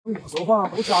我说话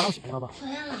都加上行了吧？回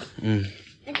来了。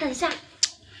哎，等一下。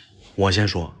我先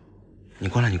说，你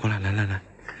过来，来，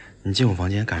你进我房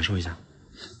间感受一下，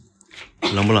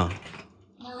冷不冷？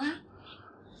冷啊。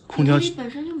空调里本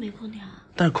身就没空调啊。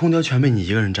但是空调全被你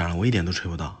一个人占了，我一点都吹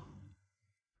不到。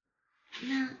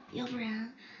那要不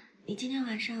然，你今天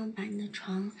晚上把你的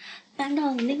床搬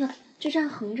到你那个，就这样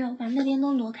横着，把那边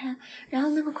都挪开，然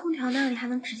后那个空调那里还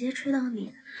能直接吹到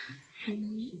你，还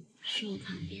能睡我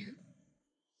旁边。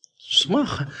什么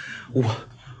还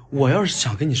我要是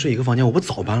想跟你睡一个房间，我不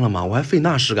早搬了吗？我还费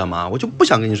那事干嘛？我就不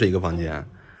想跟你睡一个房间。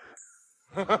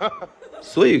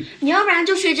所以你要不然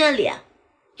就睡这里，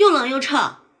又冷又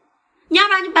臭；你要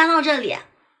不然就搬到这里。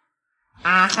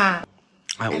啊哈！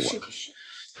哎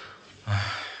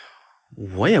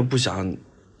我也不想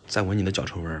再闻你的脚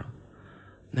臭味了。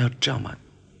那要这样吧，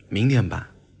明天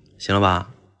搬，行了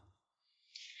吧？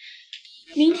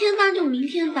明天搬就明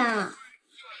天搬啊，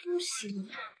不行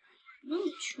吧？我有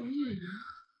求你啊。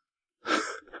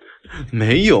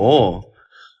没有。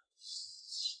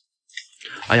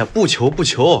哎呀，不求，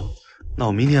那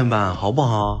我明天搬好不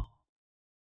好？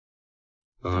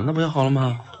那不就好了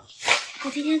吗？我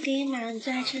今天给你买了你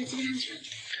最爱吃的鸡蛋卷。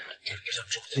不想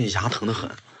吃，最近牙疼得很。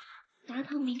牙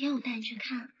疼，明天我带你去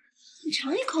看。你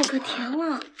尝一口，可甜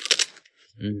了。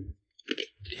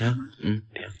甜，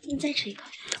甜。你再吃一口。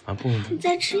啊不，你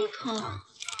再吃一口。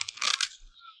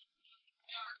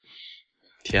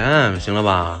甜，行了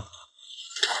吧？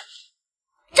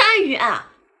佳宇，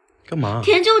干嘛？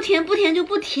甜就甜，不甜就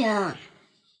不甜，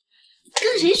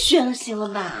跟谁学了？行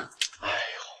了吧？哎呦，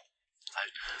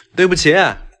对不起，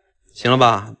行了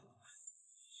吧？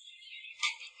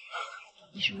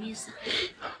你什么意思？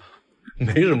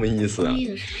没什么意思。故意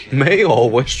的是不是？没有，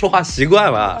我说话习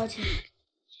惯了。道歉。好，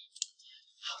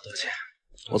道歉，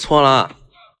我错了，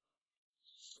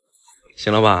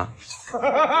行了吧？张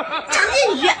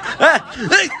靖宇，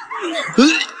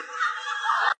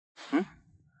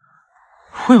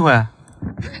慧慧，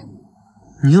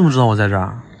你怎么知道我在这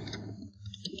儿？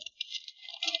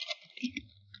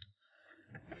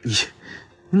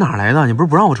你哪来的？你不是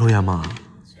不让我抽烟吗？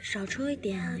少抽一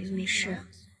点啊，又没事。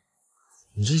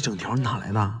你这一整条哪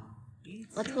来的？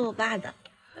我偷我爸的。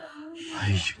哎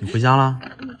呦，你回家了？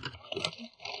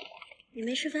你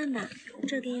没吃饭吧？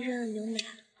这给你热的牛奶，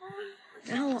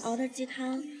然后我熬的鸡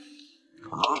汤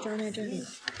装在这里了。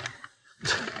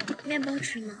面包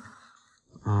吃吗？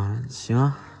行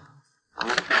啊。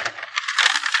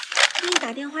给你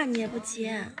打电话你也不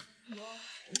接，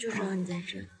我就知道你在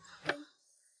这。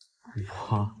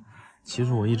其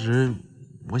实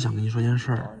我想跟你说件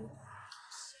事儿。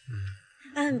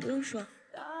你不用说，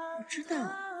我知道。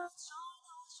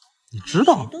你知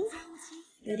道？都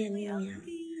有点秘密啊。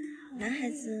男孩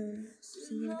子心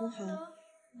情不好，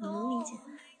我能理解。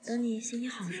等你心情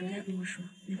好的时候再跟我说，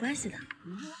没关系的。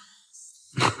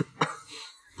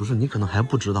不是，你可能还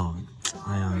不知道。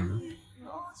哎呀，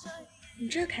你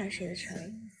这开的谁的车？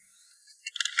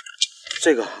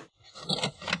这个。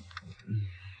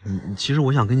其实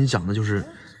我想跟你讲的就是，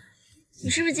你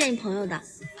是不是借你朋友的？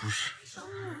不是，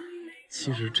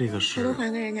其实这个是偷偷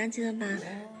还给人家，记得把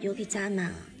油给加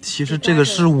满。其实这个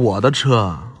是我的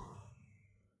车。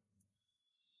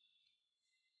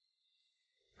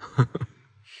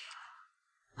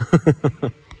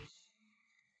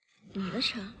你的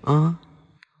车？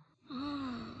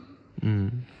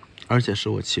而且是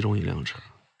我其中一辆车。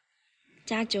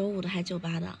加95的还是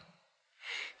98的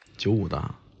？95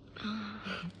的。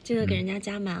记得给人家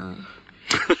加满啊。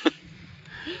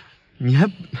你还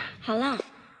好了，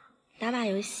打把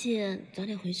游戏，早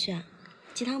点回去。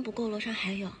鸡汤不够，楼上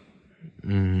还有。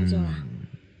我走了。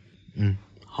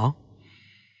好。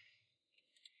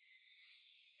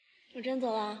我真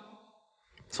走了。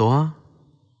走啊。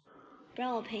不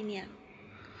让我陪你？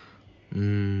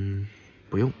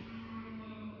不用。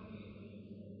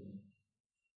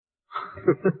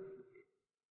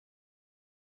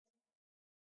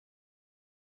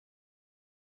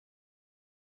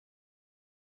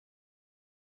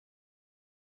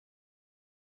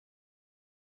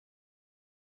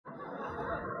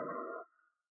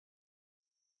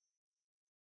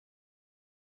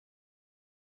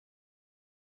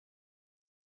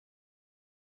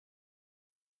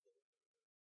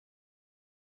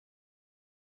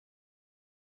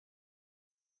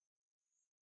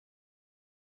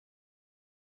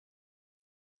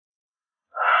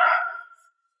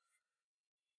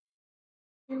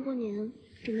今年过年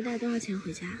准备带多少钱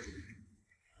回家？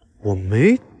我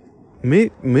没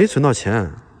存到钱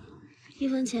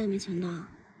，1分钱也没存到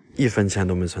，1分钱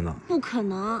都没存到。不可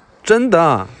能，真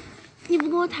的。你不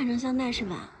跟我坦诚相待是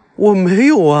吧？我没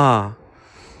有啊，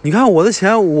你看我的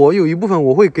钱，我有一部分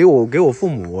我会给我父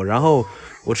母，然后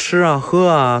我吃啊、喝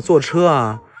啊、坐车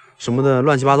啊什么的，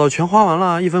乱七八糟全花完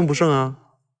了，一分不剩啊。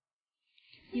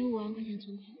你有5万块钱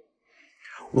存款？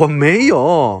我没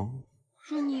有。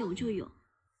说你有就有。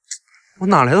我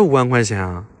哪来的5万块钱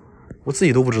啊？我自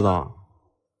己都不知道。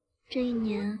这1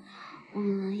年我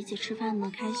们一起吃饭的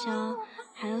开销，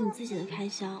还有你自己的开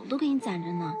销，我都给你攒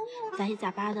着呢，杂七杂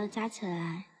八的加起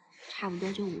来，差不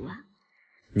多就5万。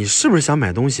你是不是想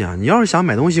买东西啊？你要是想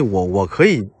买东西，我可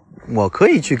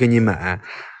以去给你买。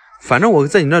反正我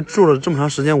在你这住了这么长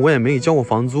时间，我也没交过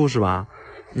房租，是吧？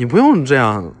你不用这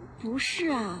样。不是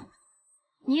啊，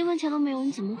你1分钱都没有，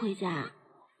你怎么回家？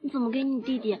你怎么给你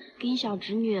弟弟、给你小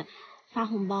侄女发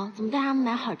红包？怎么带他们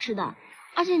买好吃的？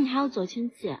而且你还要走亲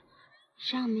戚，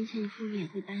这样没钱，你父母也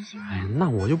会担心的呀。那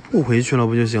我就不回去了，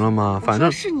不就行了吗？反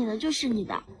正是你的就是你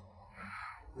的。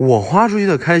我花出去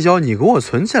的开销，你给我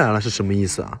存起来了，是什么意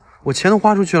思啊？我钱都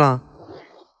花出去了，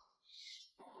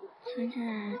存起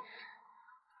来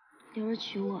留着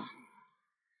娶我。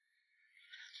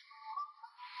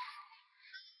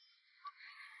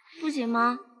不行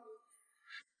吗？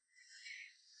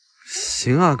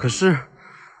行啊，可是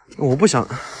我不想。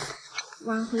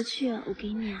晚上回去我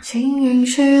给你。请允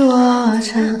许我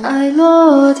尘埃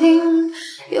落定，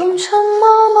用沉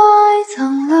默埋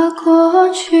葬了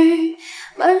过去。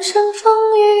满身风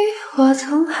雨，我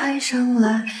从海上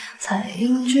来，才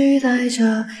隐居在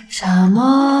这沙漠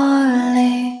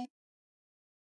里。